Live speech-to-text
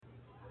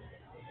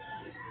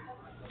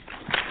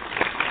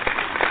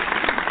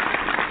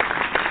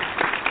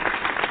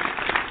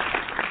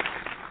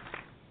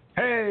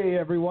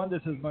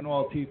everyone. This is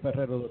Manuel T.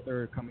 Ferrero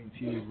III coming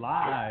to you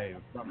live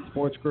from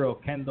Sports Grill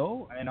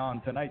Kendall. And on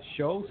tonight's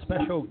show,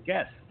 special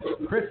guest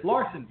Chris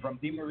LARSEN from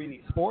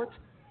Demarini Sports,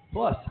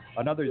 plus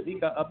another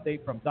Zika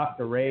update from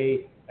Dr.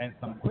 Ray, and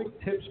some quick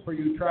tips for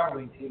you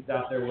traveling teams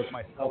out there with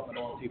myself,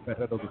 Manuel T.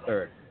 Ferrero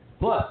III.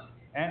 Plus,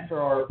 answer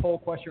our poll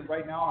question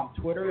right now on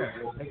Twitter,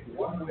 and we'll take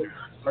one winner.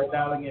 Start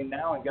dialing in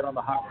now and get on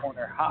the Hot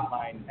Corner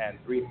hotline at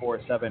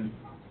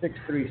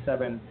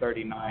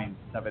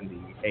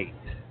 347-637-3978.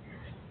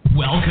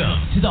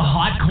 Welcome to the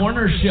Hot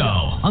Corner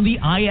Show on the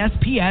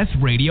ISPS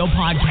Radio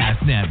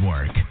Podcast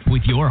Network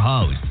with your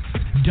host,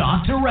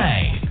 Dr.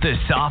 Ray, the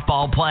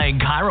softball-playing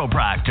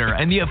chiropractor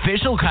and the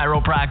official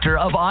chiropractor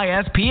of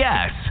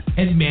ISPS,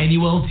 and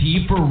Manuel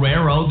T.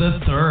 Ferrero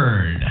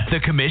III, the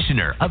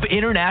commissioner of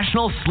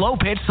International Slow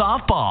Pitch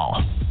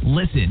Softball.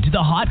 Listen to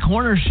the Hot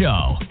Corner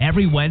Show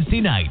every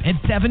Wednesday night at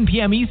 7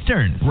 p.m.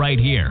 Eastern, right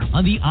here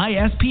on the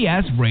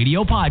ISPS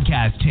Radio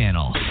Podcast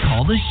channel.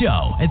 Call the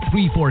show at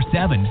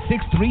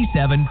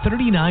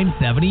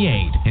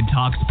 347-637-3978 and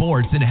talk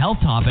sports and health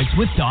topics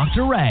with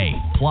Dr. Ray,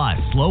 plus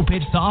slow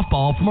pitch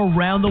softball from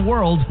around the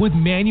world with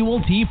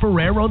Manuel T.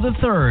 Ferrero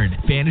III,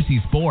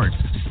 fantasy sports,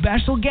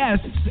 special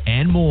guests,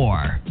 and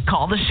more.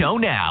 Call the show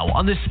now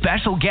on the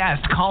special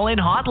guest call-in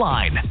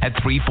hotline at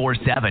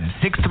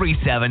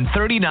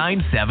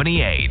 347-637-3978.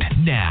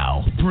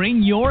 Now,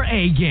 bring your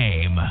A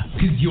game,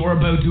 because you're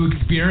about to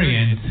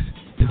experience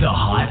the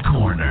Hot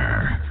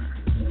Corner.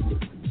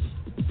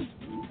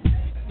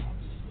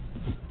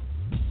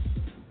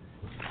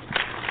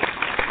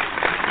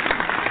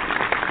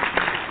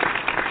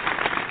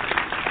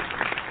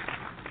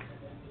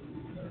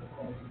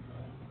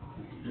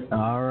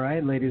 All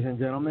right, ladies and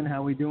gentlemen,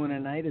 how we doing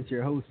tonight? It's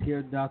your host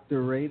here,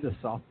 Dr. Ray, the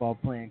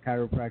softball-playing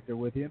chiropractor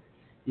with you.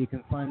 You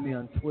can find me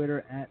on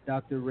Twitter at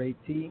Dr. Ray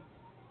T.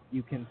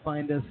 You can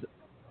find us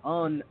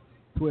on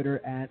Twitter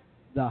at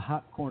The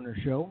Hot Corner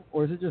Show,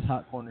 or is it just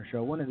Hot Corner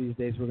Show? One of these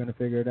days we're going to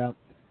figure it out.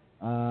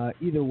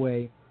 Either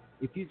way,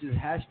 if you just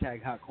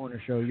hashtag Hot Corner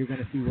Show, you're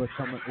going to see what's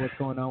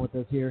going on with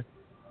us here.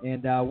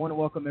 And I want to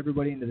welcome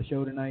everybody into the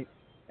show tonight.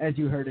 As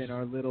you heard in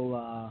our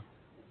little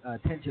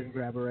attention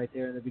grabber right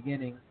there in the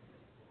beginning,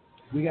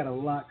 we got a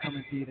lot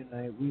coming to you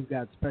tonight. We've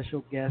got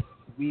special guests.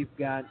 We've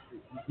got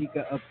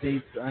Zika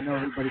updates. I know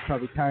everybody's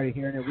probably tired of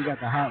hearing it. We got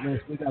the hot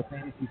list. We got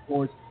fantasy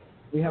sports.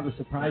 We have a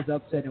surprise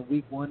upset in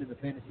week 1 in the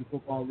Fantasy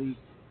Football League.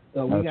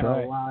 So we got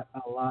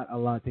a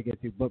lot to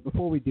get to. But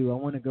before we do, I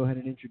want to go ahead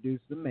and introduce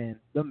the man,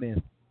 the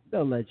myth,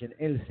 the legend,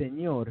 el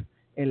señor,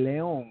 el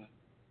león,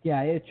 que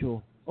ha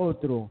hecho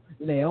otro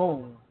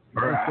león,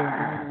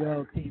 Mr.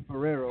 Manuel T.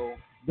 Ferrero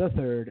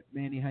III.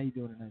 Manny, how you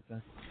doing tonight,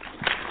 son?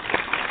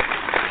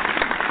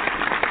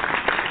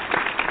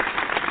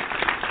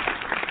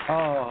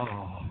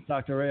 Oh,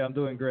 Dr. Ray, I'm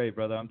doing great,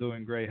 brother. I'm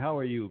doing great. How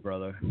are you,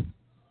 brother?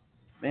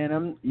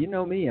 Man, you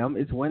know me.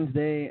 It's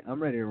Wednesday.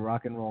 I'm ready to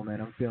rock and roll, man.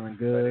 I'm feeling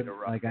good,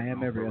 like I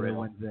am every other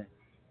Wednesday.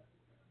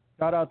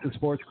 Shout out to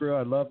Sports Grill.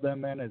 I love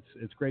them, man.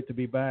 It's great to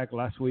be back.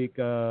 Last week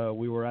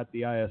we were at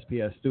the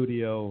ISPS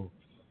studio.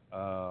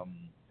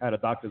 Had a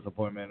doctor's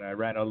appointment. I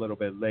ran a little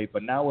bit late,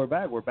 but now we're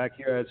back. We're back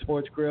here at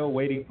Sports Grill,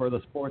 waiting for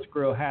the Sports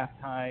Grill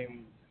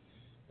halftime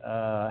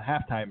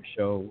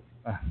show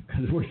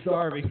because we're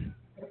starving.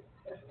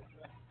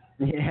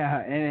 Yeah,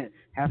 and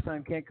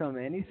halftime can't come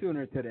any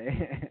sooner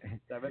today.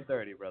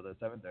 7:30, brother,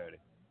 7:30.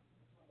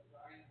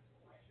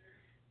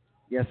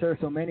 Yes, sir.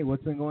 So, Manny,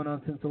 what's been going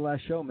on since the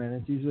last show, man?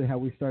 It's usually how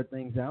we start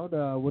things out.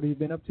 What have you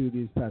been up to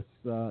this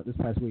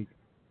past week?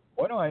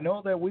 Well, I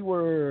know that we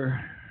were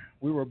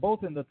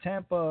both in the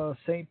Tampa,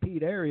 St.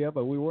 Pete area,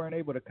 but we weren't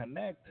able to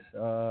connect.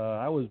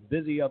 I was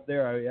busy up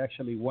there. I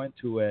actually went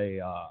to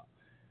an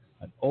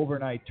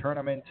overnight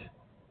tournament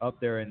up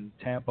there in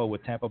Tampa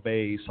with Tampa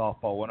Bay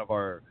Softball, one of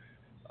our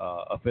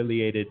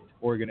affiliated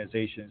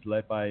organizations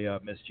led by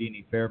Miss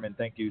Jeannie Fairman.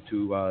 Thank you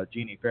to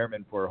Jeannie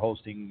Fairman for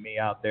hosting me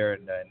out there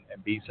and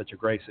being such a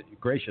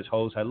gracious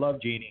host. I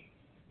love Jeannie.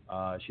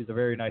 She's a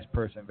very nice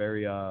person,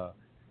 very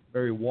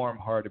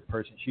warm-hearted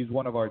person. She's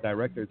one of our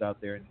directors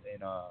out there in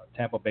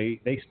Tampa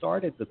Bay. They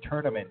started the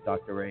tournament,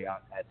 Dr. Ray,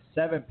 at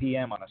 7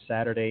 p.m. on a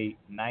Saturday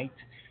night,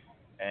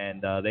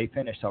 and they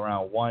finished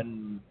around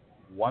 1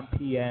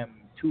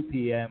 p.m., 2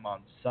 p.m.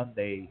 on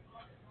Sunday.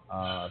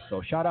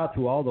 So shout out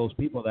to all those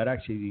people that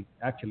actually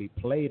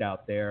played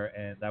out there,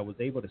 and I was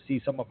able to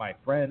see some of my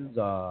friends,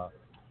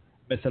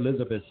 Miss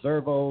Elizabeth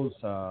Servos,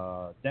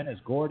 Dennis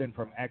Gordon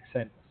from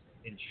Accent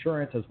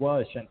Insurance, as well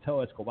as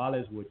Chantel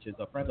Escobales, which is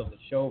a friend of the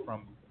show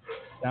from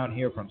down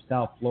here from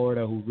South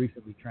Florida, who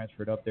recently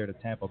transferred up there to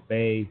Tampa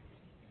Bay.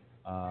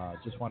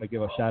 Just want to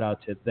give a shout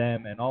out to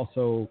them, and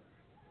also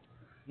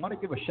want to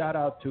give a shout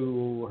out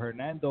to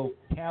Hernando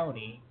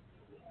County.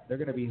 They're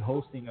going to be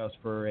hosting us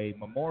for a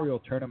memorial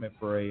tournament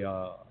for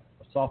a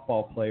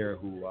softball player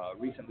who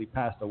recently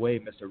passed away,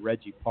 Mr.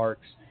 Reggie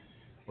Parks.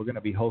 We're going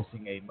to be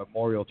hosting a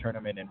memorial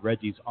tournament in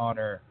Reggie's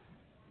honor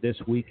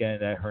this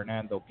weekend at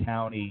Hernando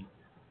County.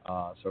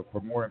 So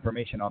for more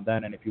information on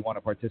that, and if you want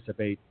to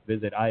participate,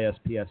 visit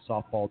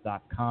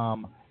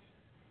ispssoftball.com.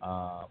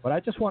 But I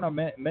just want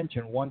to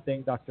mention one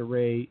thing, Dr.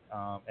 Ray,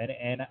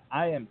 and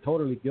I am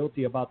totally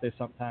guilty about this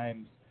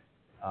sometimes,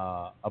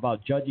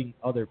 about judging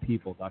other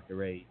people, Dr.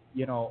 Ray.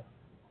 You know,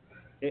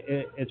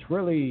 it's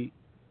really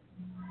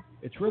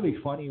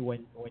funny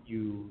when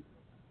you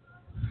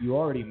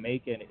already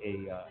make an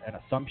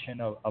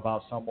assumption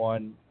about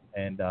someone,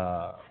 and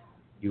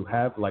you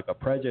have like a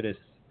prejudice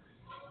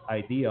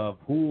idea of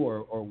who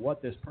or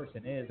what this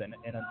person is, and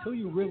until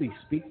you really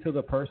speak to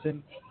the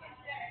person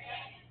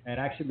and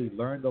actually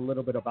learned a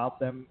little bit about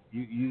them,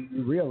 you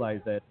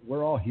realize that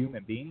we're all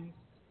human beings,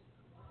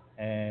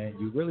 and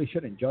you really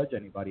shouldn't judge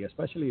anybody,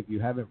 especially if you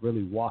haven't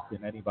really walked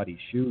in anybody's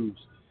shoes.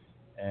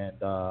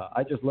 And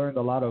I just learned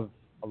a lot of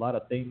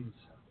things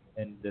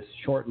in this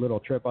short little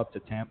trip up to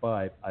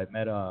Tampa. I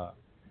met a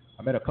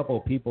couple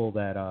of people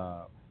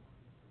that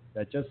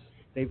just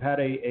they've had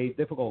a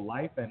difficult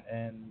life,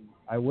 and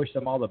I wish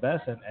them all the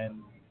best, and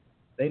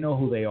they know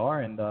who they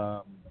are, and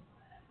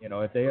you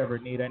know, if they ever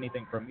need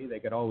anything from me, they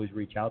could always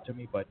reach out to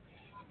me. But,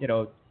 you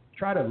know,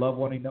 try to love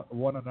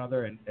one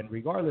another, and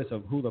regardless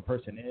of who the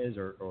person is,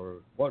 or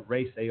what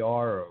race they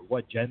are, or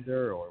what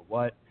gender, or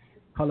what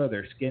color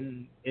their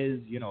skin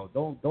is, you know,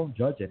 don't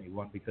judge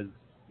anyone, because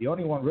the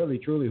only one really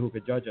truly who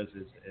could judge us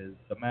is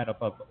the man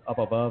up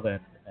above,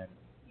 and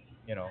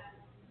you know,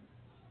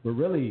 we're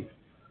really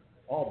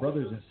all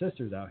brothers and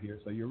sisters out here.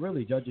 So you're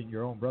really judging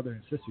your own brother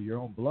and sister, your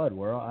own blood.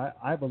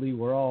 I believe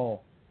we're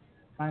all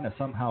kind of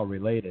somehow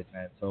related,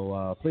 man.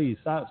 So please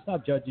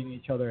stop judging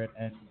each other,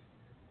 and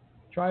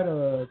try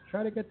to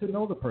get to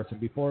know the person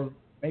before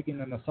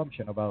making an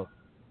assumption about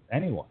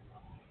anyone.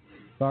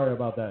 Sorry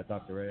about that,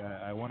 Dr. Ray.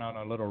 I went on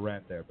a little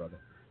rant there, brother.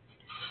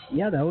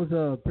 Yeah, that was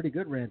a pretty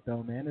good rant,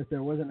 though, man. If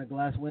there wasn't a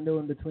glass window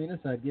in between us,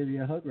 I'd give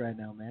you a hug right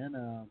now,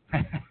 man.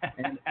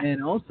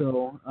 And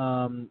also,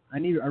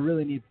 I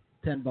really need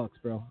 $10,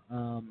 bro.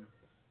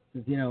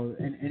 Since, you know,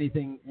 and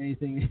anything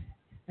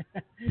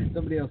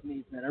somebody else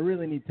needs, man. I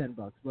really need $10,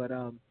 but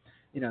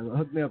you know,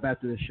 hook me up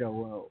after the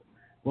show.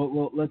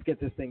 We'll let's get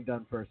this thing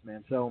done first,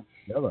 man. So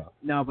yeah, bro.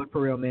 No, but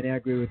for real, man, I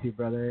agree with you,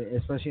 brother.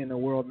 Especially in the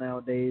world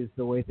nowadays,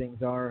 the way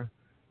things are,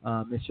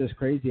 it's just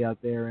crazy out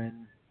there. And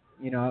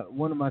you know,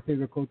 one of my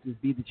favorite quotes is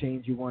 "Be the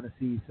change you want to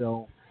see."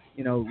 So,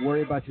 you know,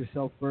 worry about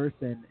yourself first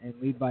and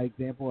lead by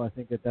example. I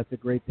think that's a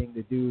great thing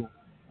to do,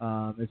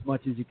 as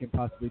much as you can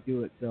possibly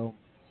do it. So,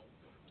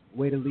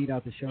 way to lead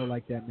out the show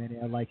like that, man.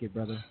 I like it,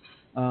 brother.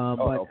 But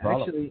no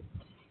problem. Actually,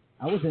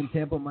 I was in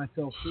Tampa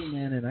myself too,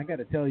 man, and I got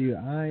to tell you,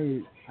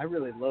 I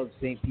really loved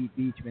St. Pete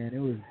Beach, man. It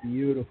was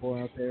beautiful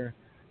out there.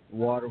 The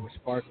water was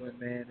sparkling,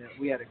 man. And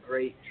we had a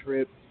great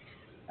trip.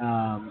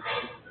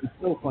 It's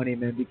so funny,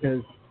 man,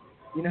 because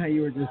you know how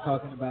you were just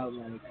talking about,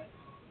 like,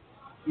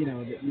 you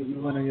know,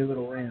 you went on your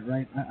little rant,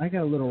 right? I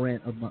got a little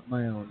rant of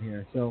my own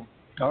here. So,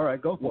 all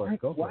right, go for it.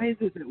 Why is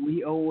it that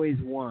we always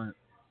want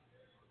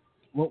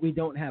what we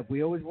don't have?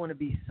 We always want to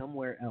be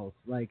somewhere else.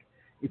 Like,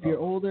 if you're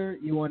older,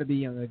 you want to be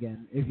young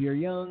again. If you're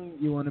young,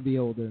 you want to be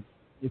older.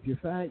 If you're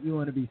fat, you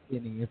want to be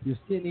skinny. If you're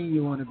skinny,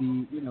 you want to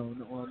be, you know,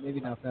 well, maybe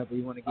not fat, but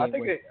you want to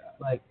gain weight.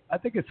 I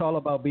think it's all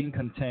about being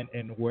content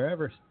in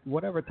whatever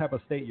type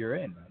of state you're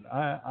in.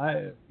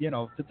 I you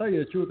know, to tell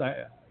you the truth,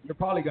 you're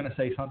probably going to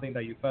say something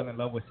that you fell in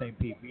love with St.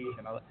 Pete Beach,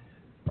 and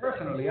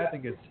personally, I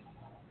think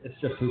it's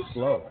just too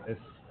slow.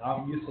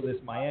 I'm used to this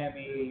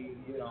Miami,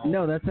 you know.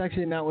 No, that's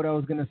actually not what I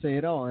was going to say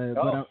at all.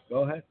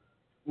 Go ahead.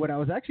 What I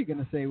was actually going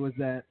to say was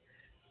that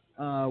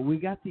we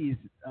got these,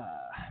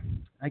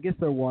 I guess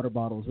they're water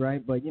bottles,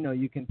 right? But, you know,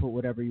 you can put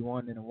whatever you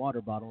want in a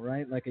water bottle,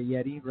 right? Like a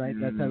Yeti, right?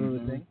 That type of a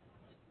thing.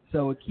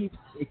 So it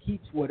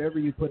keeps whatever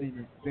you put in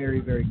it very,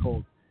 very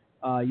cold.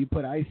 You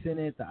put ice in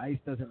it, the ice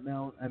doesn't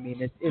melt. I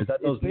mean, it's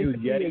those new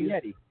basically Yetis?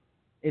 a Yeti.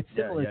 It's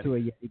similar to a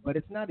Yeti, but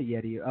it's not a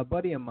Yeti. A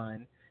buddy of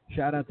mine,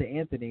 shout out to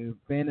Anthony,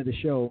 fan of the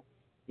show,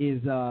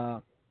 is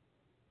the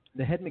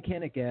head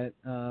mechanic at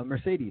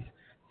Mercedes.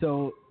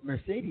 So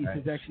Mercedes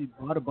has actually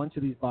bought a bunch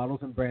of these bottles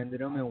and branded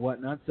them and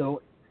whatnot.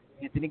 So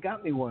Anthony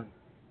got me one,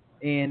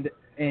 and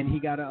he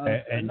got another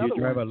one. And you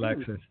drive a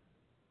Lexus.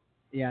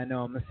 Yeah, I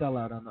know. I'm a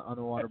sellout on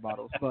the water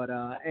bottles. But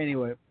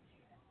anyway,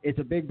 it's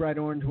a big bright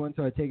orange one,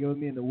 so I take it with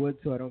me in the woods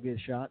so I don't get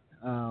shot.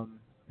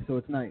 So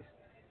it's nice.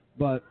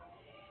 But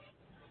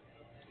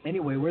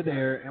anyway, we're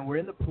there and we're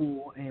in the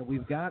pool and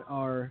we've got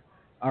our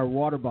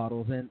water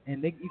bottles, and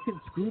you can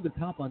screw the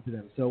top onto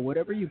them. So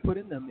whatever you put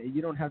in them,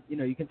 you don't have, you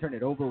know, you can turn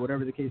it over,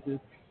 whatever the case is.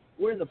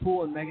 We're in the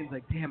pool, and Megan's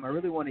like, damn, I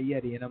really want a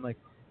Yeti. And I'm like,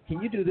 can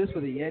you do this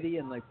with a Yeti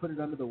and, like, put it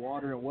under the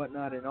water and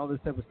whatnot and all this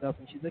type of stuff?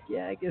 And she's like,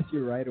 yeah, I guess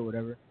you're right or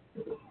whatever.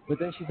 But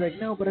then she's like,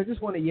 no, but I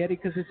just want a Yeti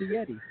because it's a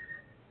Yeti.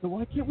 So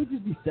why can't we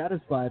just be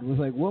satisfied with,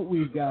 like, what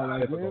we've got?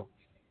 Like,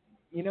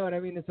 you know what I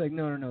mean? It's like,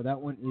 no, that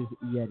one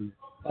is Yeti.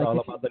 It's all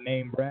about the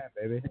name brand,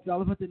 baby. It's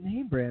all about the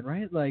name brand,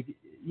 right? Like,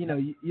 you know,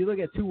 you look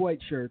at two white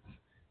shirts.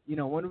 You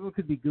know, one of them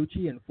could be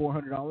Gucci and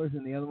 $400,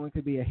 and the other one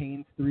could be a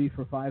Hanes 3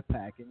 for $5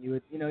 pack, and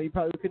you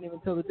probably couldn't even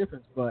tell the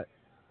difference. But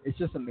it's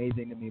just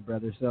amazing to me,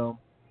 brother. So,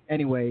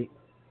 anyway,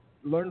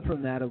 learn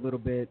from that a little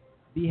bit.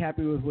 Be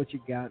happy with what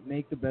you got.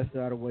 Make the best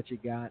out of what you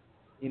got.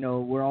 You know,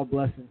 we're all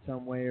blessed in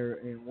some way or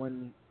in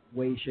one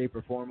way, shape,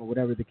 or form, or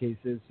whatever the case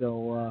is.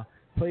 So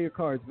play your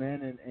cards,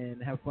 man,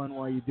 and have fun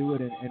while you do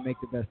it, and make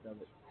the best of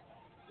it.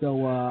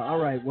 So, all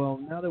right. Well,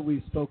 now that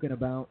we've spoken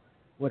about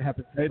what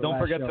happened since Hey, the don't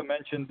last forget show, to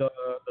mention the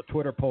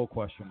Twitter poll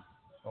question.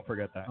 Don't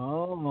forget that.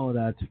 Oh,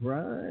 that's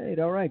right.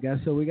 All right, guys.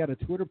 So we got a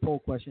Twitter poll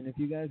question. If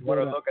you guys You want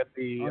go to look at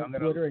the on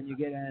Twitter and you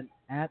get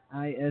at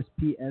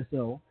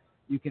ISPSO,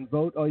 you can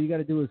vote. All you got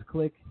to do is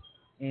click.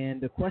 And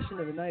the question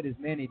of the night is,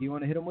 Manny, do you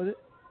want to hit him with it?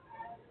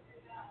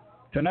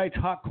 Tonight's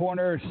Hot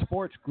Corner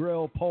Sports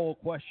Grill poll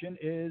question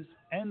is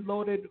end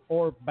loaded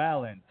or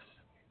balanced?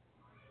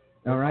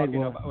 All right.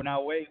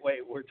 Now, wait.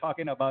 We're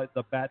talking about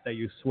the bat that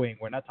you swing.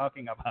 We're not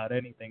talking about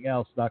anything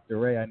else, Dr.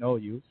 Ray. I know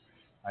you.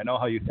 I know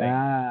how you think.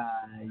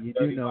 You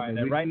do know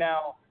me. Right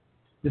now,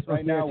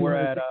 we're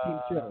at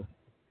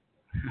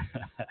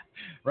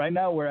right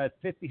now we're at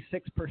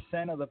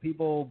 56% of the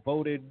people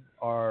voted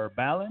are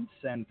balanced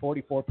and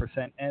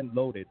 44% end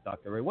loaded.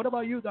 Dr. Ray, what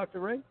about you,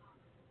 Dr. Ray?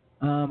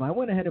 I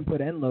went ahead and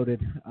put end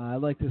loaded. I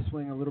like to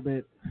swing a little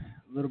bit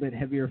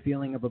heavier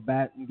feeling of a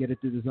bat and get it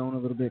through the zone a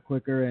little bit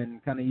quicker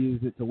and kind of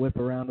use it to whip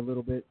around a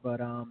little bit.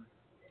 But I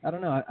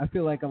don't know. I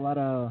feel like a lot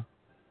of,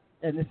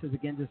 and this is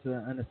again just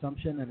an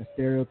assumption and a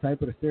stereotype,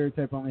 but a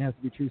stereotype only has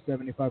to be true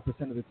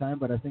 75% of the time.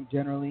 But I think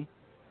generally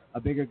a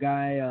bigger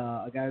guy,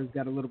 a guy who's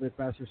got a little bit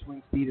faster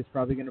swing speed is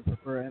probably going to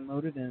prefer end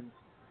loaded, and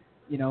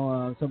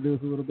somebody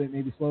with a little bit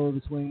maybe slower of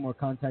a swing, more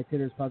contact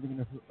hitter is probably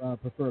going to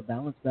prefer a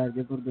balanced bat,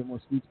 get a little bit more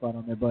sweet spot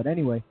on there. But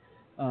anyway,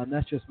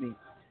 that's just me.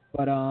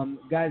 But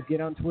guys, get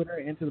on Twitter,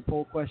 answer the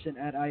poll question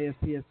at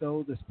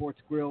ISPSO, the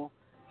Sports Grill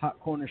Hot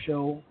Corner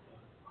Show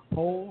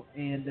poll,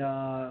 and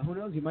who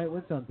knows, you might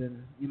win something.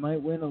 You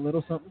might win a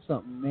little something.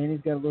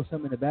 Manny's got a little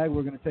something in the bag.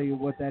 We're going to tell you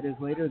what that is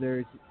later.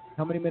 There's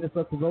how many minutes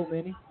left to vote,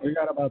 Manny? We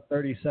got about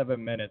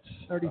 37 minutes.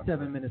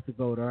 37 minutes to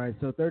vote. All right,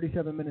 so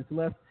 37 minutes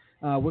left.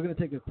 We're going to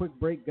take a quick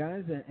break,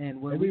 guys,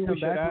 and when we come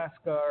back, ask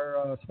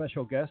our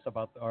special guest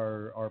about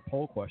our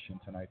poll question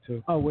tonight,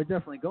 too. Oh, we're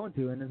definitely going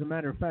to, and as a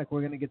matter of fact, we're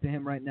going to get to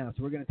him right now.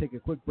 So we're going to take a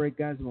quick break,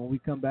 guys, and when we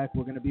come back,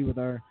 we're going to be with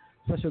our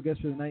special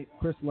guest for the night,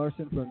 Chris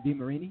LARSEN from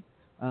Demarini.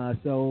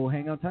 So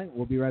hang on tight.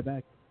 We'll be right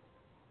back.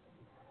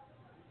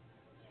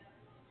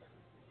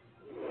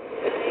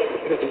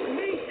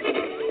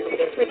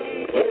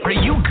 Are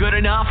you good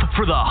enough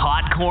for the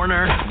Hot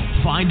Corner?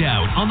 Find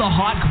out on the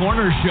Hot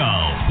Corner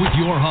Show with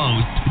your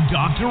host,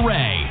 Dr.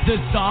 Ray, the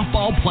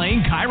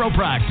softball-playing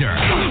chiropractor,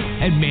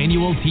 and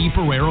Manuel T.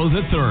 Ferrero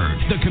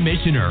III, the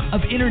commissioner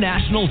of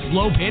International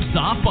Slow Pitch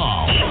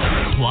Softball,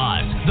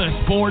 plus the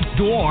sports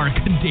dork,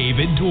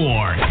 David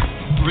Dwork,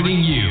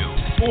 bringing you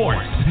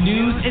sports,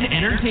 news, and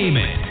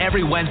entertainment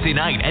every Wednesday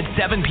night at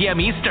 7 p.m.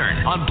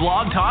 Eastern on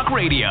Blog Talk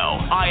Radio,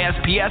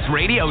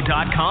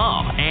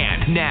 ISPSradio.com,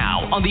 and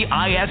now on the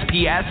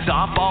ISPS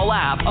Softball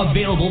app,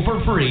 available for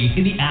free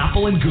in the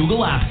Apple and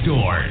Google App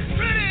Stores.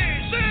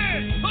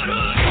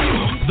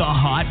 The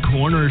Hot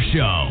Corner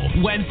Show,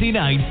 Wednesday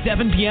night,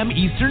 7 p.m.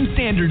 Eastern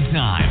Standard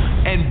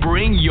Time, and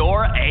bring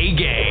your A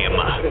game.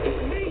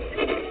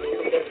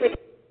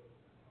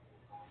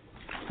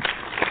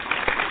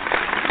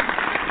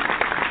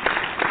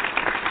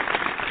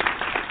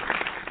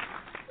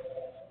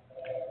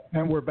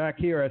 And we're back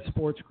here at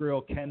Sports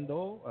Grill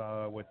Kendall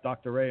with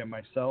Dr. Ray and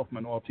myself,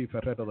 Manuel T.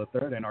 Ferrero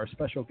III, and our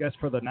special guest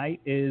for the night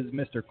is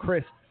Mr.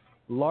 Chris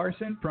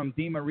LARSEN from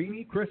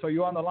Demarini. Chris, are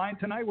you on the line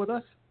tonight with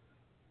us?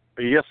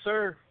 Yes,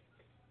 sir.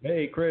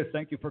 Hey, Chris,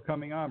 thank you for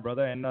coming on,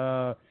 brother. And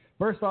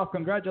first off,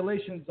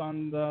 congratulations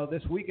on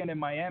this weekend in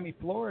Miami,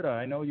 Florida.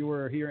 I know you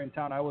were here in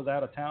town. I was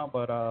out of town,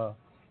 but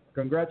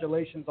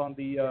congratulations on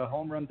the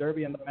Home Run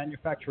Derby and the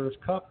Manufacturers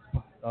Cup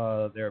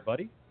there,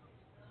 buddy.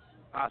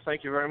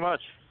 Thank you very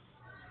much.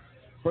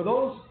 For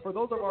those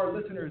of our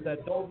listeners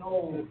that don't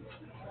know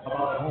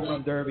about the Home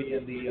Run Derby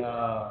and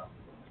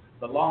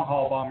the Long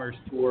Haul Bombers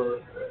Tour,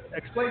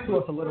 explain to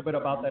us a little bit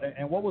about that.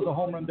 And what was the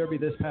Home Run Derby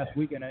this past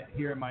weekend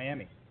here in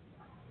Miami?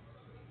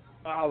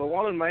 The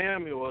one in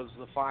Miami was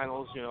the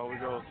finals. We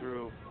go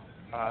through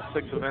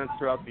 6 events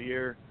throughout the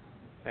year,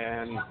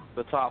 and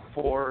the top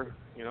 4,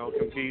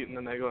 compete, and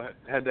then they go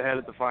head-to-head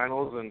at the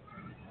finals. And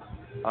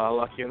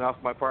lucky enough,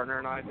 my partner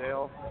and I,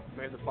 Dale,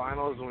 made the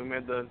finals, and we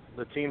made the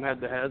team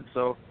head-to-head.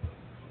 So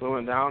we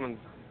went down and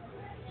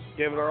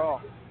gave it our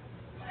all.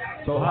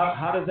 So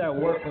how does that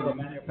work for the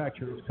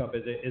Manufacturers Cup?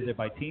 Is it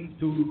by teams,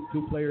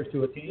 two players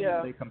to a team?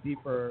 Yeah. They compete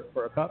for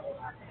a cup?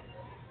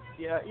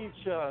 Yeah,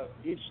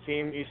 each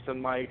team,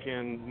 Easton, Mike,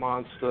 and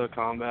Monster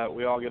Combat,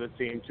 we all get a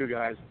team, 2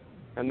 guys.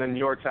 And then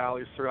your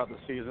tallies throughout the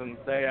season,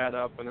 they add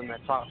up, and then the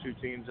top 2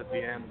 teams at the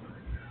end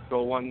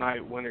go one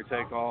night, winner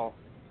take all,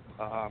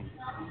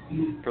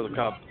 for the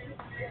cup.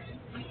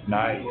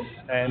 Nice.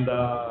 And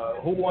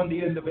who won the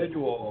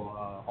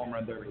individual Home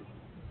Run Derby?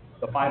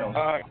 The finals?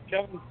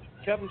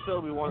 Kevin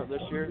Philby won it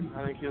this year.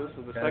 I think this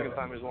is the second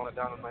time he's won it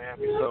down in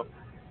Miami, so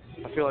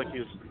I feel like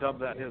he's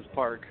dubbed that his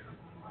park.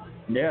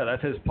 Yeah,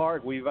 that's his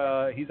park.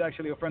 He's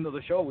actually a friend of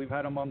the show. We've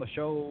had him on the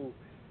show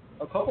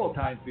a couple of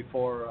times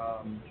before.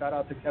 Shout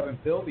out to Kevin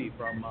Philby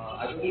from,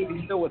 I believe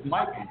he's still with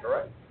Mike,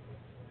 correct?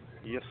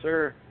 Yes,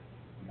 sir.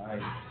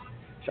 Nice.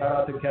 Shout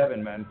out to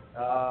Kevin, man.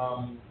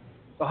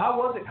 So how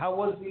was it? How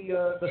was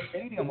the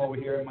stadium over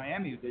here in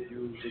Miami? Did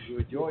you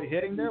enjoy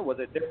hitting there? Was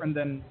it different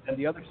than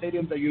the other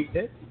stadiums that you've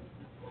hit?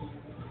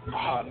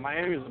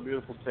 Miami is a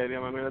beautiful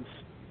stadium. I mean,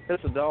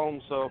 it's a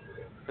dome, so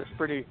it's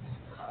pretty.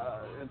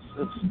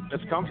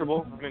 It's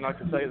comfortable. I mean, I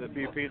can tell you that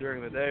BP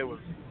during the day was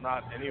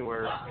not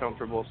anywhere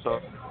comfortable. So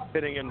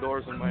hitting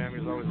indoors in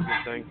Miami is always a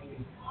good thing.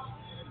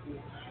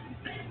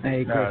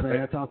 Hey, Chris, man,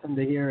 that's awesome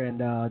to hear. And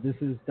this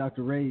is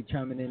Dr. Ray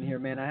chiming in here,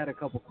 man. I had a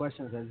couple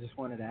questions I just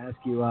wanted to ask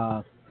you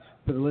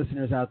for the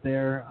listeners out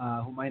there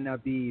who might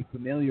not be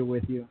familiar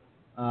with you.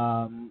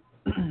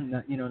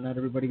 Not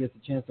everybody gets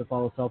a chance to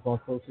follow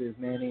softball closely as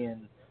Manny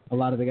and a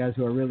lot of the guys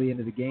who are really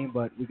into the game.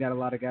 But we got a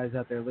lot of guys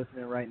out there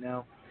listening right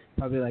now,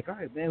 probably like, all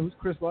right, man, who's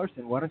Chris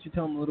LARSEN? Why don't you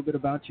tell them a little bit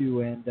about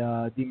you and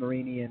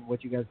Demarini and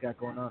what you guys got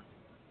going on?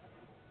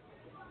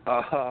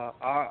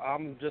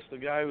 I'm just the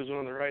guy who's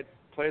in the right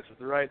place at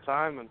the right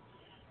time, and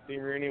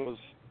Demarini was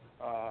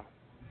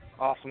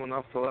awesome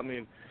enough to let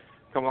me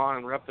come on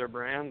and rep their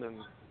brand, and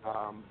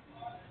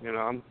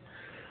I'm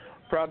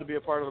proud to be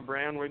a part of the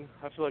brand.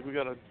 I feel like we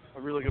got a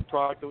really good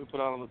product that we put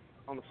out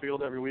on the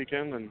field every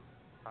weekend, and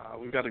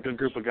we've got a good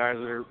group of guys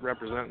that are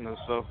representing us.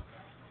 So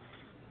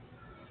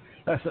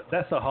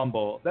that's a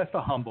humble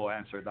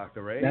answer,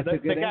 Dr. Ray. That's a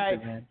good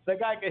answer, man. The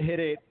guy can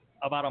hit it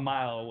about a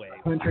mile away.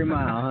 Country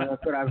mile, huh?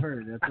 That's what I've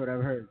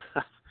heard.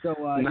 So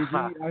I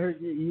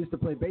heard you used to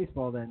play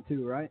baseball then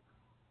too, right?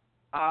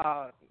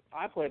 I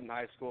played in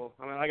high school.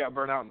 I mean, I got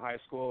burnt out in high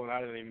school, and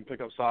I didn't even pick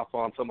up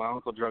softball until my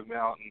uncle drugged me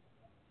out and,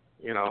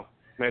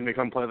 made me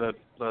come play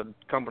the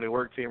company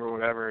work team or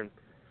whatever. And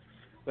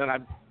then I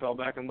fell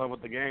back in love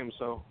with the game.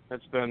 So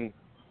it's been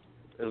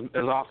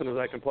as often as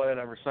I can play it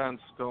ever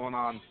since, going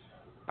on.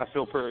 I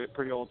feel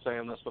pretty old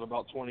saying this, but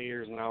about 20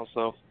 years now.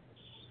 So.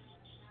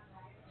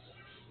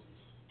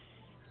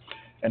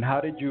 And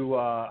how did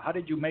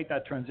you make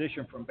that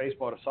transition from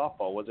baseball to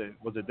softball? Was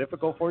it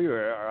difficult for you?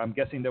 Or I'm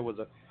guessing there was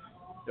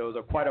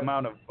a quite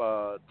amount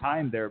of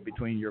time there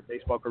between your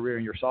baseball career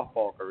and your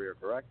softball career,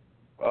 correct?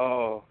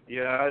 Oh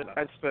yeah,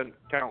 I'd spent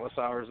countless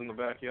hours in the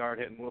backyard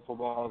hitting wiffle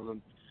balls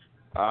and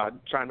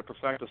trying to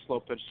perfect a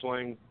slow pitch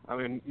swing. I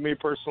mean, me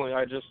personally,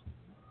 I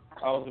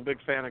was a big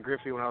fan of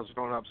Griffey when I was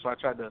growing up, so I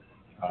tried to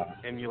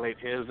emulate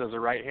his as a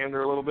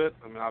right-hander a little bit.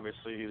 I mean,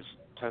 obviously he's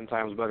 10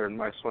 times better than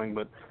my swing,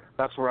 but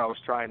that's where I was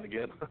trying to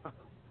get.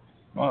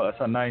 Well, that's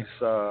a nice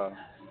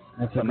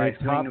that's a nice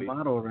copy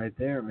model right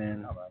there,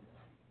 man.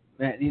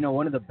 Man,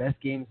 one of the best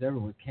games ever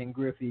was Ken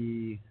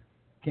Griffey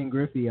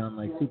on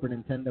like Super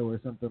Nintendo or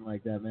something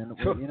like that, man.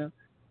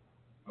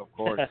 Of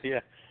course.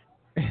 Yeah.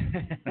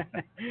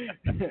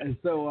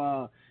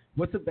 So,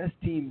 what's the best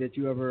team that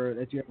you ever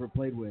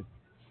played with?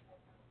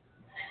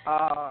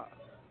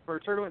 For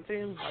tournament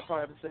teams, I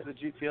probably have to say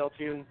the GTL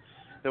team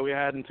that we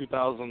had in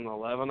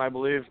 2011, I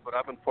believe. But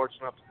I've been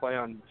fortunate enough to play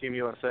on Team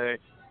USA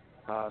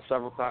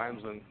several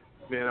times, and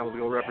being able to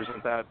go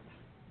represent that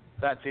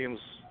team's,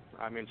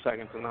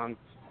 second to none.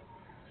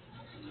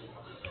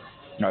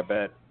 I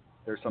bet.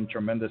 There's some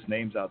tremendous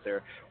names out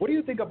there. What do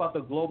you think about the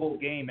global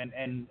game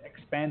and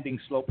expanding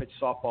slow pitch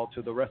softball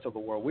to the rest of the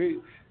world?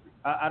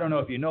 I don't know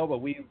if you know, but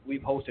we've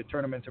hosted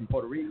tournaments in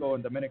Puerto Rico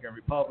and Dominican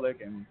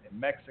Republic and in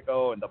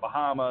Mexico and the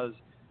Bahamas.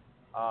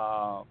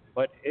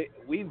 But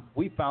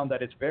we found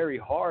that it's very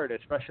hard,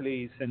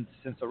 especially since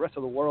the rest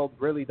of the world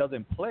really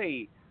doesn't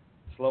play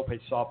slow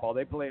pitch softball.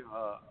 They play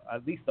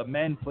at least the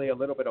men play a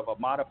little bit of a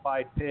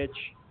modified pitch.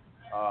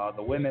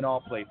 The women all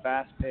play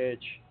fast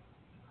pitch.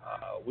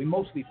 We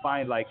mostly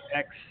find like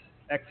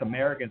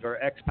ex-Americans or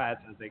expats,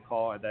 as they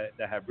call it,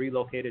 that have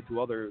relocated to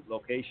other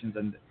locations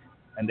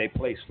and they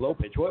play slow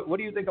pitch. What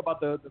do you think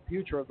about the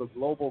future of the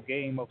global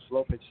game of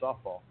slow pitch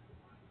softball?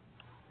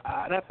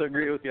 I'd have to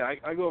agree with you.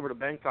 I go over to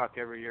Bangkok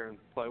every year and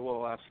play. Well, the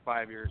last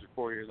 5 years or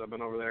 4 years I've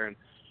been over there, and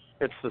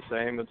it's the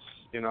same. It's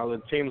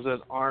the teams that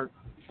aren't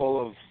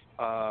full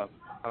of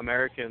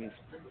Americans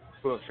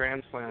who have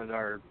transplanted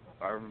are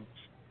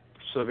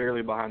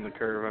severely behind the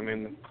curve. I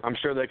mean, I'm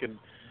sure they could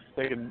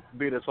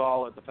beat us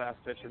all at the fast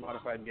pitch or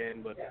modified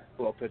game, but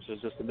slow pitch is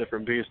just a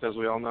different beast, as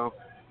we all know.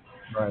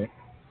 Right.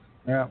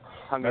 Yeah.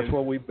 That's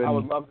what we've been.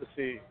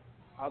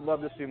 I'd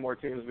love to see more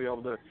teams be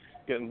able to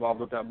get involved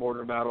with that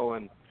border battle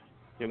and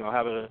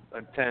have a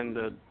 10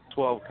 to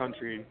 12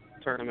 country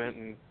tournament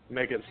and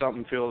make it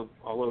something feel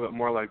a little bit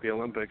more like the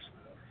Olympics.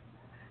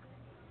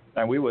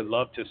 And we would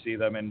love to see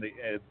them in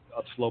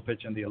a slow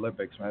pitch in the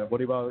Olympics, man.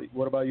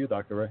 What about you,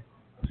 Dr. Ray?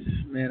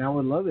 Man, I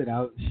would love it.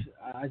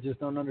 I just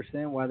don't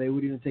understand why they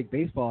would even take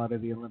baseball out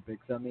of the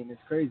Olympics. I mean,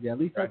 it's crazy. At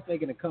least that's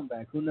making a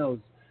comeback. Who knows?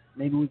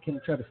 Maybe we can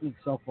try to sneak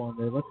softball in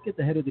there. Let's get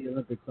the head of the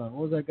Olympics on.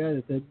 What was that guy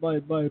that said bye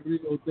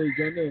Rio de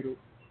Janeiro?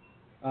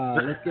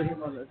 Let's get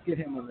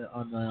him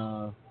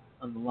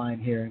on the line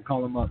here and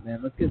call him up,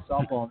 man. Let's get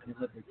softball in the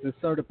Olympics. Let's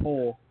start a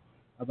poll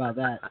about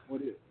that.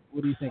 What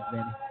do you think,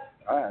 Manny?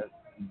 All right,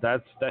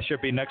 that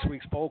should be next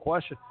week's poll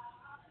question.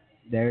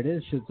 There it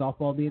is. Should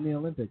softball be in the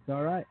Olympics?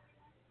 All right.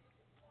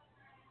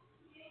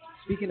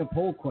 Speaking of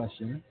poll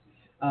questions,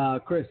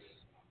 Chris,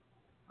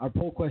 our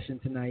poll question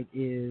tonight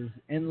is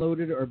end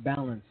loaded or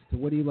balanced. So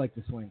what do you like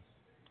to swing?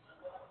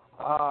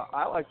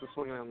 I like to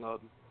swing end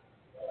load.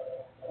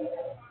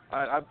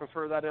 I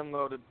prefer that end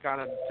load. It kind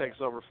of takes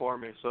over for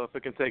me. So if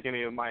it can take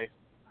any of my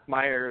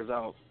errors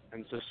out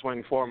and just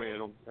swing for me,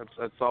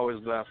 that's always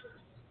best.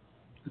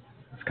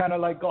 It's kind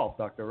of like golf,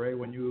 Dr. Ray.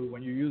 When you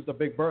use the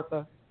Big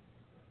Bertha,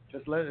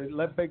 just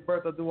let Big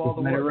Bertha do all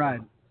the work. Let it ride.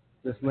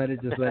 Just let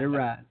it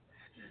ride.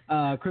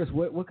 Chris,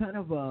 what kind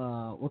of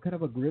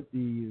a grip do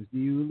you use? Do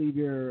you leave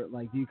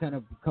do you kind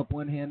of cup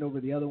one hand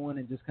over the other one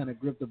and just kind of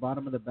grip the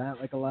bottom of the bat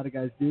like a lot of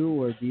guys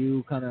do, or do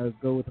you kind of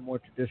go with a more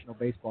traditional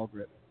baseball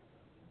grip?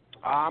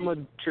 I'm a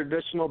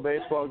traditional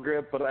baseball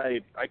grip, but I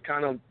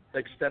kind of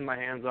extend my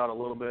hands out a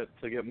little bit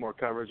to get more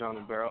coverage on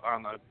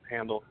the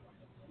handle,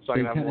 so I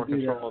can have more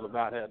control of the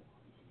bat head.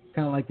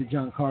 Kind of like the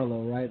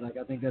Giancarlo, right? Like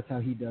I think that's how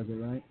he does it,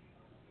 right?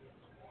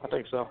 I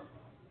think so.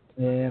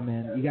 Yeah,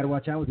 man. You got to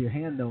watch out with your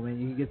hand, though, man.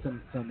 You can get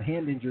some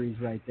hand injuries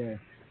right there.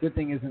 Good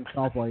thing is in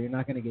softball, you're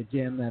not going to get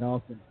jammed that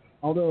often.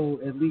 Although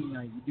at league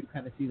night, you do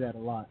kind of see that a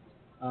lot.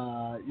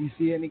 You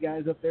see any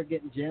guys up there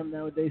getting jammed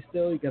nowadays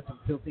still? You got some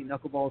filthy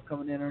knuckleballs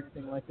coming in or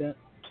anything like that?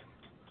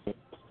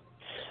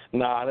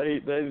 Nah,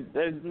 they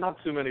not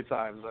too many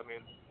times. I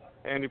mean,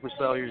 Andy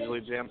Purcell usually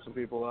jams some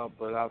people up,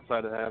 but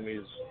outside of him,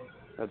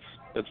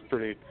 it's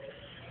pretty.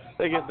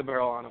 They get the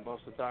barrel on him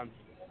most of the time.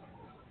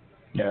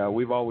 Yeah,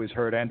 we've always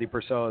heard Andy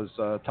Purcell is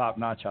top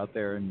notch out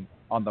there and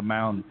on the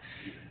mound.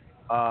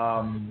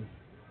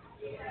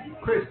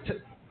 Chris,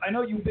 I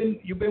know you've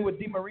been with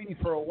Demarini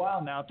for a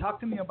while now. Talk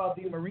to me about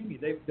Demarini.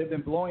 They've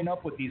been blowing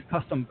up with these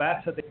custom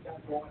bats that they've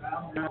got going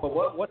on now. But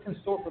what's in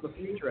store for the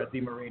future at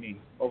Demarini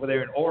over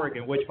there in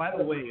Oregon, which, by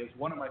the way, is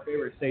one of my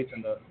favorite states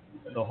in the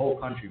whole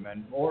country,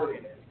 man.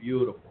 Oregon is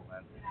beautiful,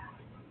 man.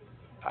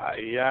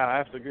 Yeah, I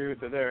have to agree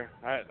with you there.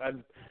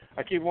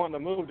 I keep wanting to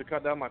move to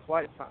cut down my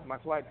flight time,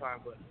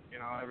 but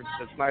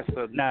it's nice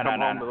to come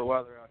home to the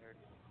weather out here.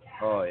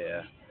 Oh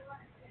yeah.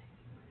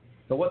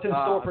 So what's in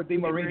store for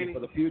Demarini for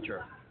the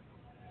future?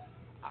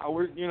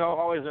 We're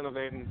always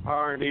innovating.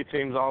 Our R&D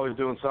team's always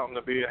doing something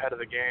to be ahead of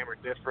the game or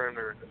different,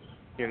 or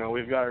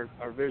we've got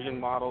our vision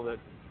model that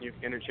you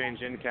can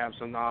interchange end caps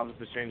and knobs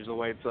to change the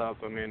weights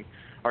up. I mean,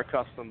 our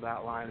custom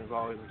bat line is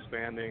always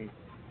expanding.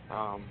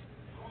 I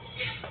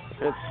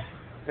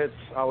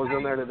was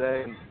in there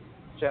today and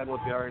chatting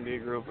with the R&D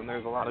group, and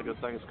there's a lot of good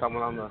things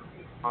coming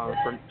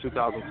for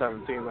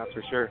 2017. That's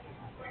for sure.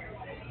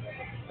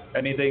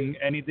 Anything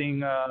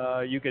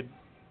you could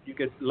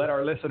let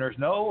our listeners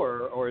know,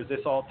 or is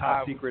this all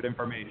top secret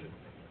information?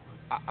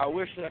 I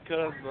wish I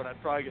could, but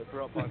I'd probably get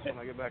throat punch when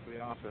I get back to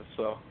the office.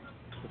 So.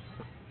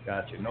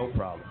 Gotcha, no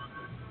problem.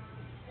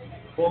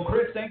 Well,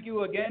 Chris, thank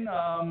you again.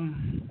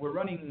 We're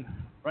running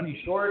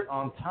short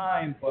on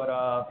time, but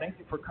thank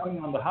you for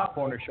coming on the Hot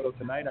Corner show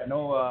tonight. I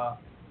know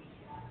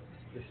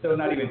it's still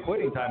not even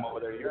quitting time over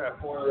there. You're at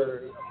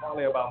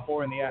probably about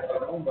 4 in the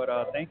afternoon, but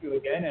thank you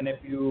again. And if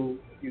you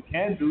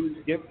can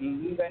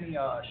leave any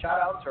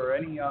shout-outs or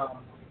any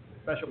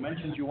special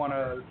mentions you want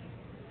to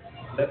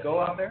let go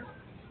out there?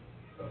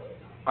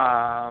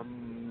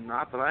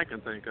 Not that I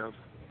can think of.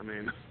 I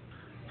mean,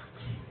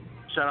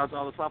 shout out to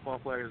all the softball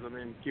players. I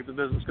mean, keep the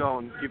business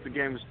going, keep the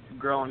games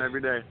growing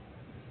every day.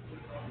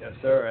 Yes,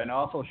 sir. And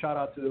also shout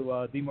out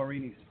to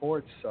Demarini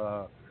Sports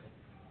for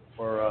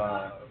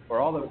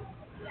all the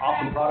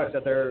awesome products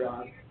that they're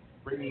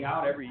bringing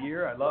out every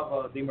year. I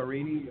love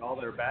Demarini, all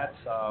their bats.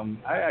 I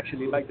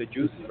actually like the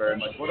juices very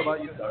much. What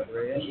about you, Dr.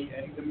 Ray? Any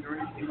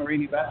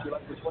Demarini bats you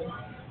like to swing?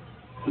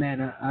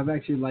 Man, I've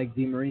actually liked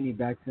Demarini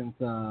back since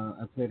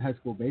I played high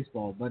school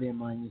baseball. A buddy of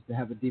mine used to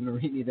have a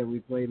Demarini that we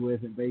played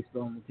with in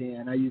baseball on the team,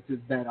 and I used his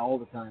bat all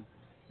the time.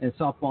 And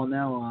softball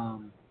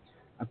now,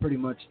 I pretty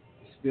much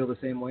feel the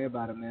same way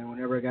about it, man.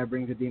 Whenever a guy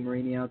brings a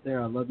Demarini out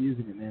there, I love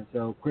using it, man.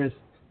 So, Chris,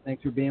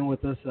 thanks for being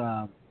with us.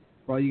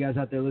 For all you guys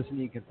out there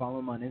listening, you can follow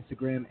him on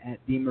Instagram at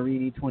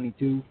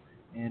Demarini22,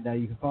 and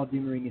you can follow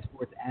Demarini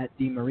Sports at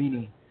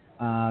Demarini.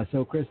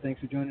 So, Chris,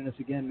 thanks for joining us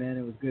again, man.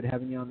 It was good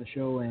having you on the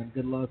show, and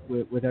good luck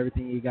with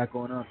everything you got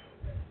going on.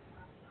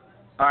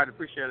 All right,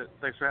 appreciate it.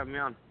 Thanks for having me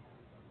on.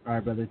 All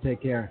right, brother.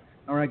 Take care.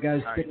 All right,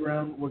 guys, stick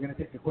around. We're going to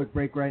take a quick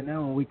break right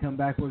now. When we come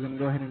back, we're going to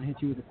go ahead and hit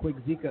you with a quick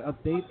Zika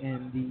update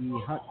and the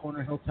Hot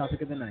Corner Health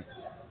topic of the night.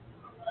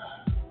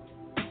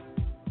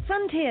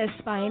 Frontier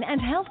Spine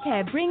and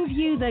Healthcare brings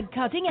you the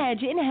cutting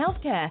edge in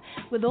healthcare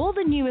with all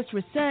the newest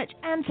research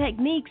and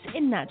techniques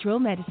in natural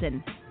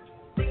medicine.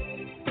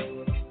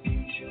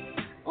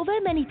 Although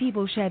many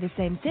people share the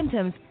same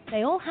symptoms,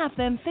 they all have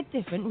them for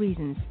different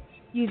reasons.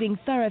 Using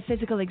thorough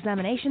physical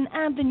examination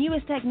and the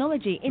newest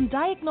technology in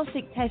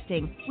diagnostic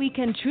testing, we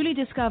can truly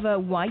discover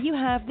why you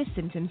have the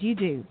symptoms you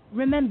do.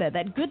 Remember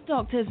that good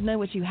doctors know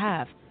what you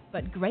have,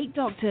 but great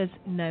doctors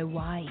know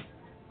why.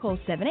 Call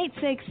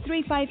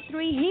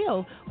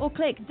 786-353-HEAL or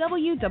click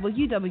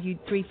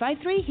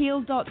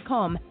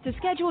www.353heal.com to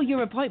schedule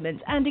your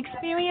appointment and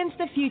experience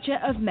the future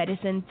of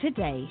medicine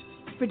today.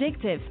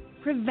 Predictive,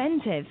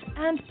 preventive,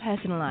 and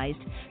personalized.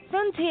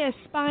 Frontier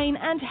Spine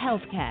and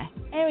Healthcare.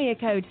 Area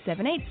code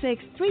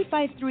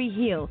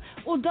 786-353-HEAL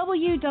or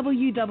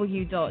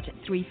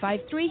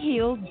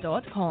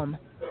www.353heal.com.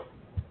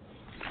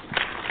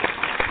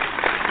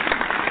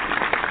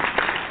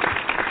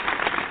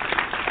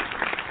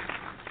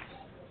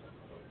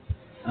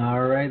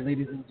 All right,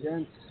 ladies and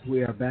gents,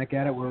 we are back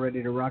at it. We're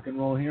ready to rock and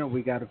roll here.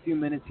 We got a few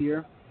minutes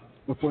here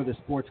before the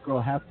Sports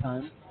Girl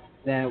halftime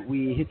that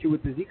we hit you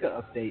with the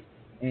Zika update.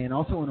 And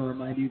also want to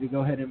remind you to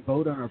go ahead and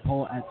vote on our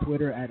poll at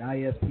Twitter at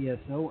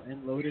ISPSO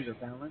and loaded or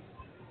balanced.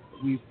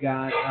 We've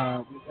got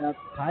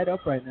tied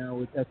up right now.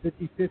 We've got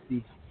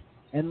 50-50.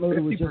 And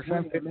loaded was just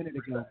winning a minute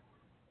ago.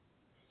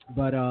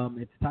 But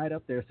it's tied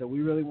up there, so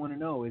we really want to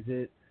know, is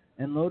it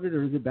end loaded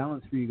or is it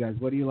balanced for you guys?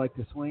 What do you like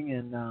to swing?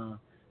 And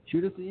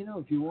shoot us,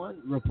 if you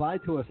want, reply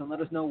to us and let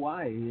us know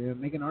why.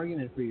 Make an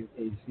argument for your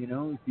case,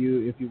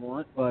 if you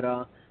want. But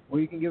or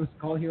you can give us a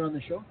call here on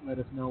the show and let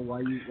us know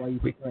why you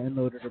prefer end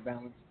loaded or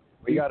balanced.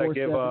 We gotta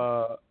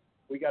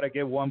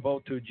give one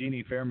vote to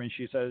Jeannie Fairman.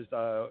 She says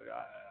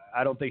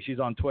I don't think she's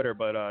on Twitter,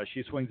 but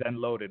she swings end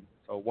loaded.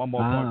 So one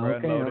more point for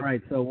end loaded. All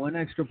right. So one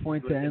extra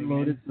point to end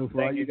loaded. So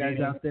for all you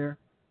guys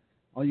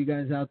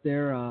out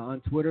there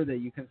on Twitter that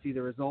you can see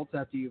the results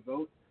after you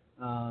vote,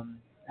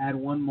 add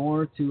one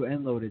more to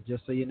end loaded,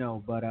 just so you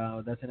know. But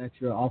that's an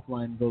extra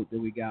offline vote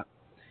that we got.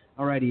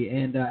 Alrighty,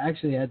 and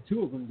actually add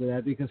two of them to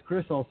that because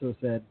Chris also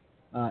said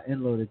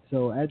end loaded.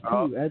 So add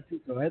two.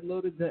 So end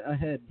loaded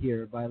ahead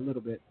here by a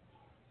little bit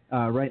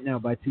right now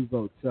by 2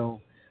 votes. So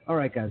all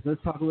right, guys,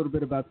 let's talk a little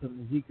bit about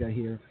some Zika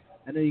here.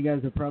 I know you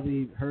guys have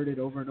probably heard it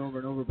over and over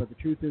and over, but the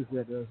truth is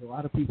that there's a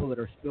lot of people that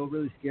are still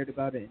really scared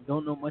about it and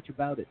don't know much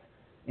about it.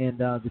 And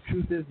the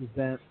truth is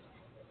that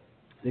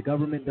the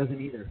government doesn't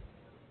either.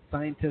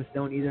 Scientists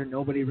don't either.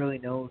 Nobody really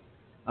knows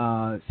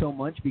so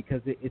much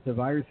because it's a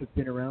virus that's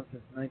been around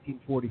since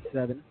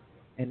 1947,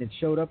 and it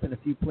showed up in a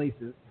few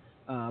places.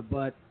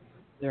 But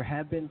there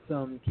have been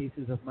some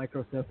cases of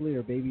microcephaly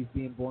or babies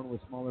being born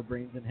with smaller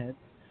brains and heads.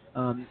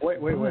 Wait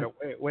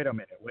a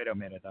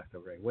minute, Dr.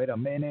 Ray. Wait a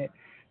minute.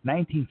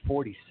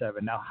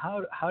 1947. Now,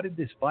 how did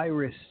this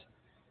virus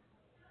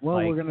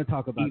we're going to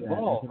talk about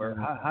evolve, or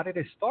how did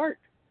it start?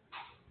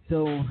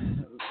 So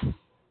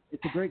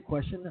it's a great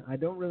question. I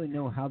don't really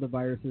know how the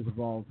viruses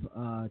evolve,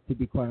 to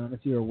be quite honest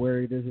with you, or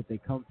where it is that they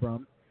come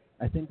from.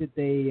 I think that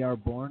they are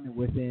born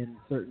within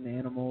certain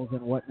animals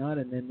and whatnot,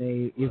 and then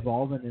they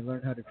evolve and they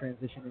learn how to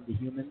transition into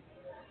humans.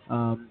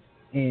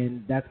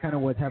 And that's kind of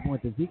what's happened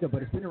with the Zika,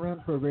 but it's been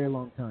around for a very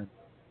long time.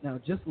 Now,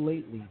 just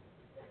lately,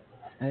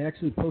 I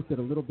actually posted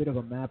a little bit of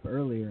a map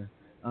earlier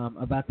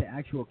about the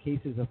actual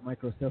cases of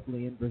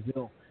microcephaly in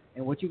Brazil.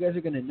 And what you guys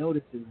are going to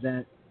notice is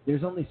that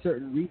there's only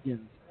certain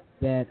regions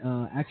that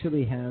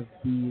actually have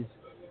these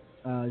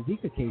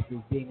Zika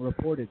cases being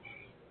reported.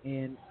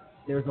 And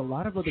there's a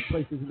lot of other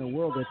places in the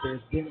world that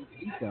there's been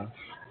Zika,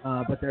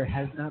 but there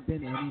has not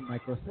been any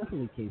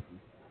microcephaly cases.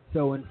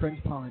 So in French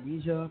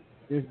Polynesia,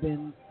 there's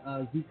been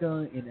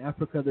Zika. In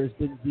Africa, there's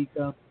been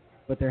Zika,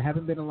 but there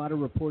haven't been a lot of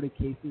reported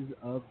cases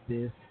of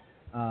this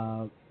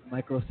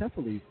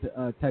microcephaly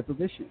type of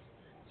issues.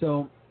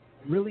 So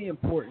really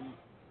important,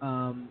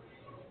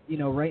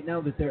 right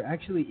now that there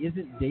actually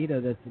isn't data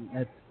that's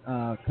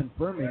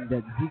confirming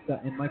that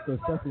Zika and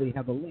microcephaly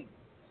have a link.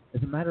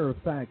 As a matter of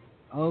fact,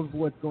 of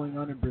what's going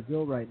on in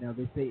Brazil right now,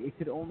 they say it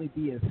could only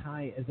be as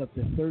high as up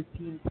to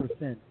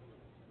 13%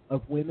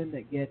 of women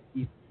that get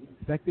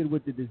infected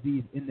with the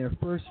disease in their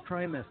first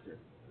trimester.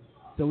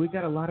 So we've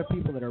got a lot of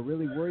people that are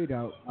really worried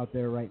out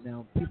there right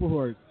now, people who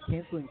are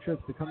canceling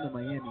trips to come to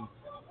Miami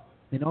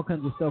and all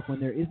kinds of stuff when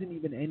there isn't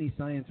even any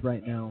science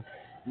right now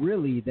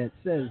really that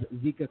says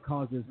Zika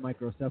causes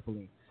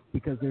microcephaly,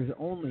 because there's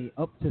only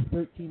up to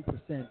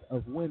 13%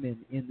 of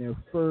women in their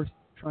first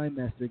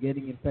trimester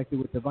getting infected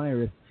with the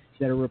virus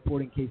that are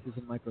reporting cases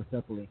of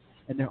microcephaly,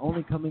 and they're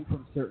only coming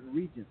from certain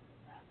regions.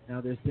 Now,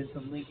 there's been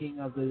some linking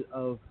of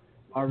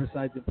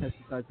herbicides and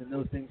pesticides and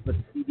those things, but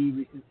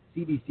the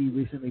CDC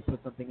recently put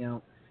something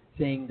out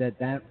saying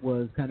that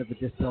was kind of a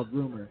dispelled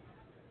rumor.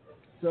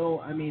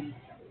 So, I mean,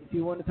 if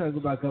you want to talk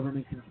about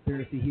government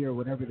conspiracy here,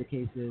 whatever the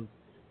case is,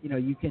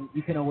 you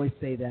can always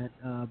say that.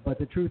 But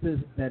the truth is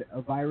that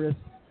a virus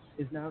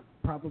is not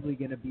probably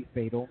going to be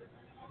fatal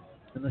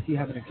unless you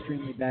have an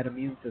extremely bad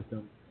immune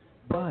system.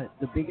 But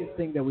the biggest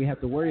thing that we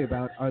have to worry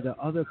about are the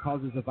other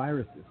causes of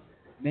viruses.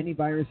 Many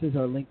viruses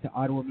are linked to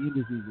autoimmune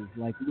diseases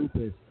like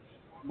lupus,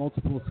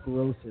 multiple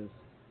sclerosis,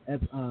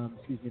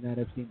 not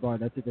Epstein-Barr,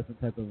 that's a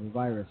different type of a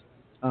virus.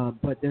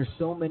 But there's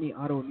so many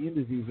autoimmune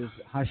diseases,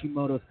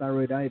 Hashimoto's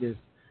thyroiditis,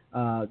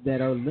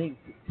 that are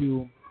linked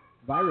to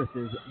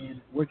viruses,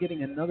 and we're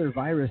getting another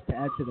virus to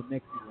add to the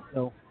mix now.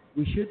 So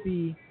we should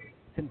be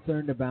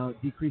concerned about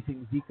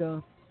decreasing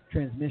Zika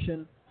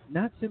transmission,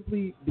 not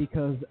simply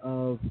because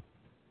of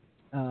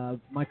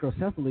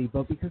microcephaly,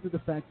 but because of the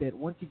fact that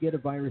once you get a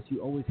virus, you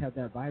always have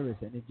that virus,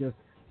 and it just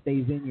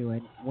stays in you.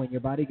 And when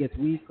your body gets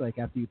weak, like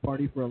after you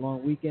party for a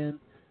long weekend,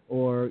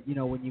 or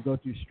when you go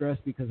through stress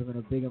because of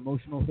a big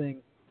emotional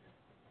thing,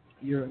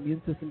 your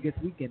immune system gets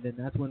weakened, and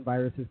that's when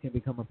viruses can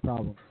become a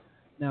problem.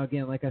 Now,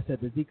 again, like I said,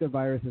 the Zika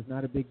virus is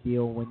not a big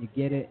deal. When you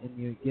get it and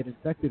you get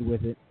infected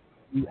with it,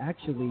 you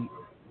actually,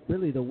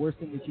 really the worst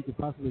thing that you could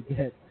possibly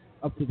get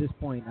up to this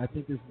point, I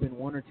think there's been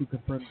 1 or 2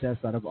 confirmed deaths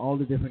out of all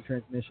the different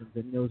transmissions,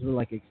 and those were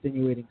like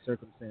extenuating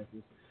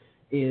circumstances,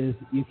 is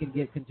you can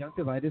get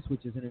conjunctivitis,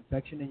 which is an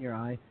infection in your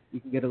eye. You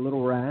can get a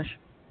little rash,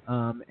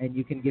 and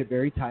you can get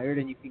very tired,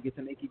 and you can get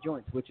some achy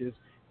joints, which is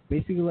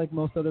basically like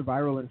most other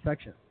viral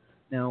infections.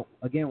 Now,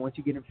 again, once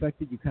you get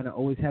infected, you kind of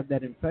always have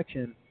that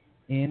infection,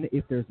 and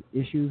if there's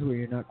issues where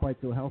you're not quite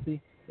so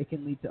healthy, it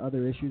can lead to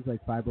other issues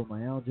like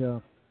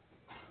fibromyalgia,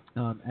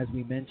 as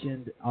we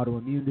mentioned,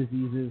 autoimmune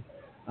diseases.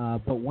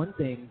 But one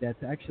thing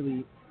that's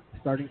actually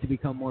starting to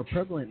become more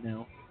prevalent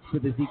now for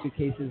the Zika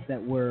cases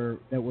that were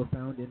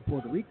found in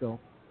Puerto Rico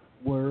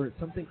were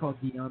something called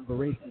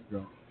Guillain-Barré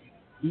syndrome.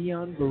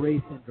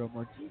 Guillain-Barré syndrome,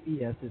 or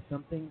GBS, is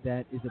something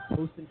that is a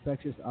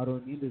post-infectious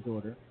autoimmune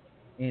disorder,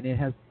 and it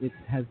has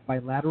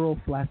bilateral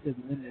flaccid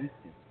limb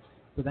weakness.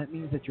 So that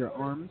means that your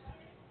arms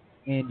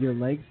and your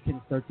legs can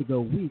start to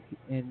go weak,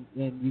 and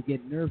you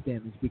get nerve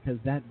damage because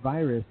that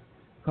virus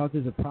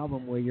causes a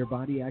problem where your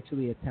body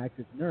actually attacks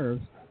its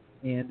nerves,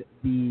 and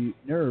the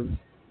nerves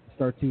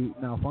start to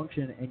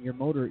malfunction, and your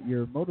motor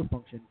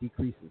function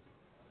decreases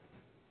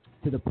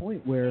to the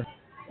point where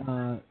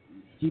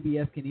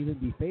GBS can even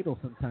be fatal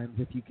sometimes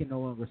if you can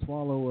no longer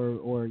swallow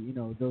or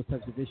those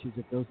types of issues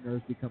if those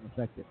nerves become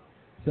affected.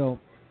 So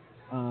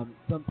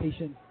some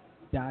patients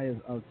die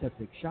of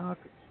septic shock.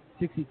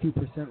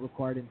 62%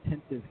 required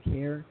intensive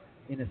care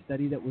in a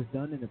study that was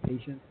done in the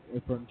patients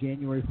from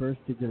January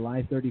 1st to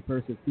July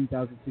 31st of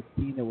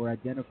 2016 that were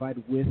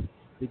identified with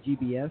the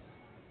GBS.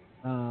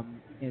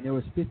 And there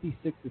was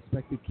 56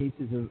 suspected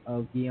cases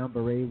of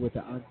Guillain-Barré with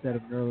the onset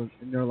of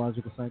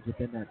neurological signs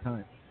within that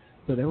time.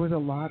 So there was a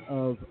lot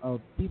of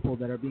people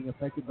that are being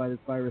affected by this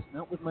virus,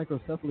 not with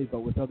microcephaly, but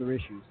with other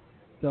issues.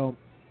 So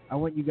I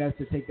want you guys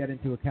to take that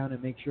into account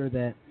and make sure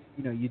that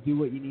you do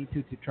what you need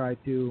to try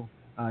to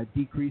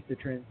decrease the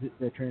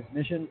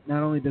transmission.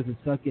 Not only does it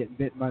suck getting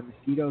bitten by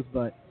mosquitoes,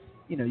 but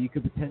you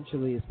could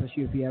potentially,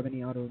 especially if you have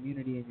any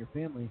autoimmunity in your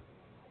family,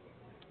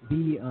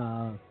 be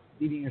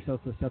leaving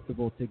yourself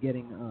susceptible to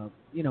getting a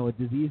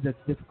disease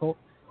that's difficult.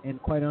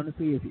 And quite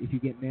honestly, if you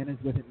get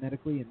managed with it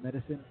medically in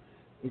medicine,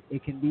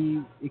 it can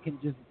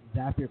just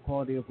zap your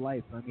quality of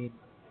life. I mean,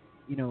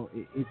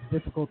 it's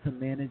difficult to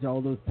manage all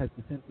those types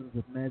of symptoms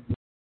with meds.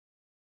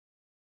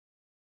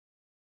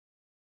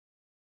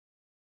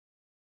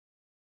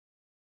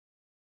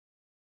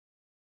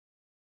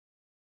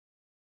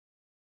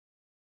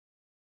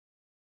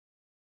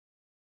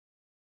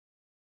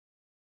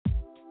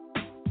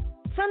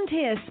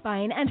 Frontier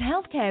Spine and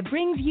Healthcare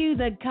brings you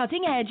the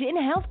cutting edge in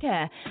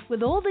healthcare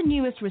with all the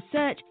newest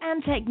research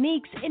and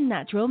techniques in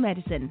natural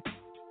medicine.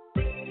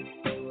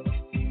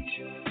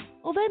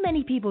 Although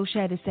many people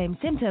share the same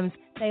symptoms,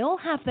 they all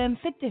have them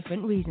for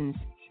different reasons.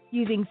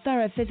 Using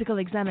thorough physical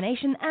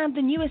examination and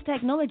the newest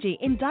technology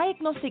in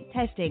diagnostic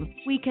testing,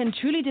 we can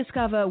truly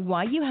discover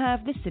why you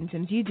have the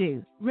symptoms you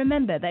do.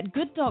 Remember that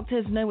good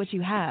doctors know what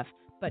you have,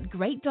 but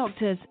great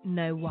doctors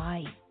know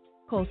why.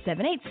 Call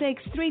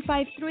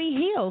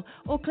 786-353-HEAL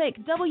or click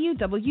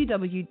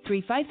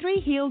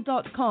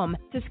www.353heal.com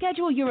to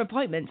schedule your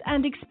appointment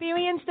and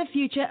experience the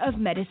future of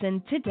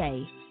medicine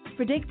today.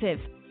 Predictive,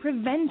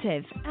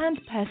 preventive,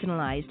 and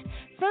personalized.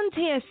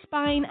 Frontier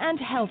Spine and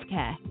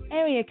Healthcare.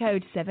 Area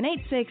code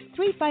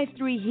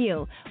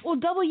 786-353-HEAL or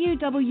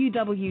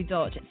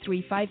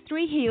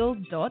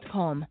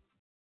www.353heal.com.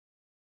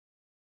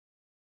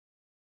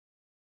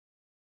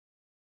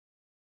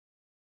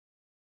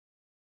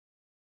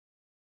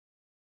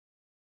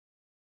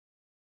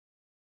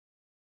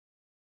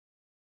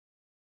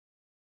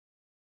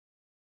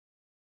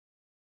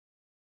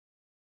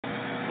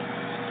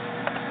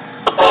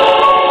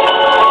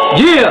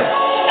 Yeah,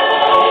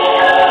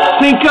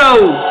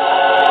 Cinco,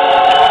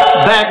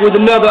 back with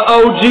another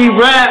OG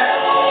rap.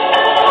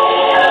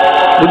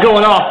 We're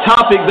going off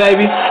topic,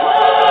 baby.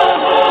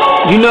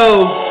 You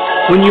know,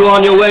 when you're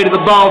on your way to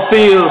the ball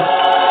field,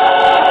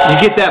 you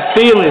get that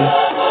feeling.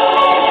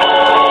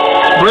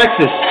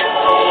 Breakfast,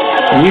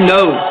 and you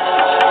know,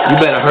 you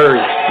better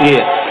hurry.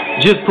 Yeah,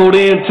 just pulled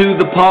into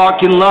the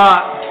parking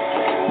lot.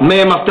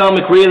 Man, my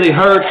stomach really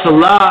hurts a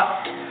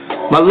lot.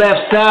 My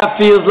left side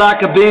feels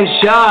like I've been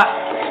shot.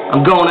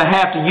 I'm gonna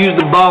have to use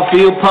the ball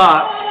field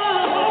pot.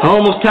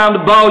 Almost time to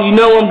ball, you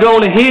know I'm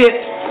gonna hit.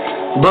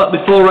 But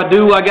before I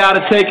do, I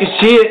gotta take a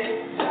shit.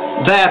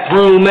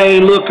 Bathroom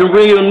ain't looking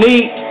real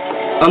neat.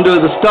 Under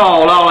the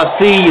stall, all I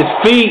see is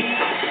feet.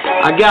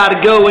 I gotta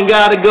go and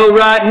gotta go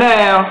right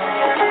now.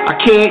 I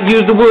can't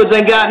use the woods,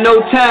 ain't got no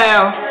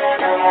towel.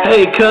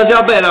 Hey, cuz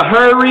y'all better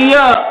hurry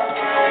up,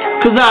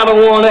 cause I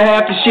don't wanna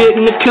have to shit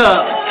in the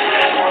cup.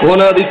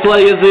 One of these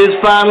players is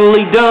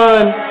finally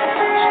done.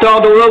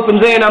 Stall door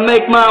opens and I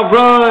make my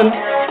run.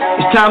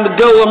 It's time to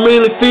go, I'm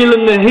really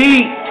feeling the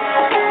heat.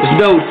 There's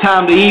no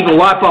time to even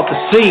wipe off the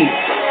seat.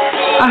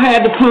 I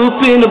had to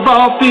poop in the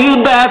ball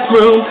field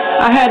bathroom.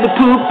 I had to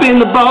poop in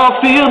the ball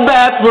field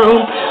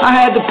bathroom. I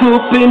had to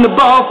poop in the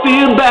ball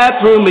field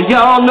bathroom, and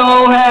y'all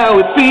know how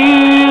it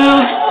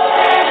feels.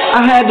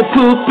 I had to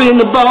poop in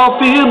the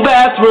ball field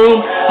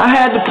bathroom. I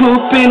had to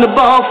poop in the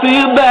ball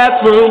field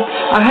bathroom.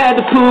 I had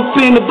to poop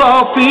in the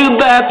ball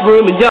field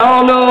bathroom, and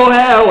y'all know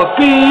how I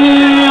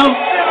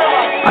feel.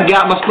 I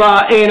got my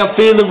spot and I'm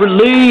feeling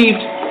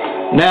relieved.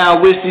 Now I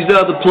wish these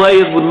other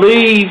players would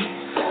leave.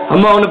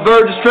 I'm on the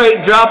verge of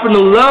straight dropping the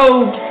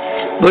load,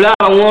 but I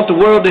don't want the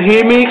world to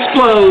hear me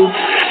explode.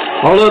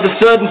 All of a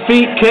sudden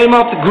feet came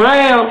off the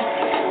ground.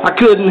 I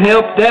couldn't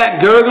help that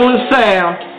gurgling sound.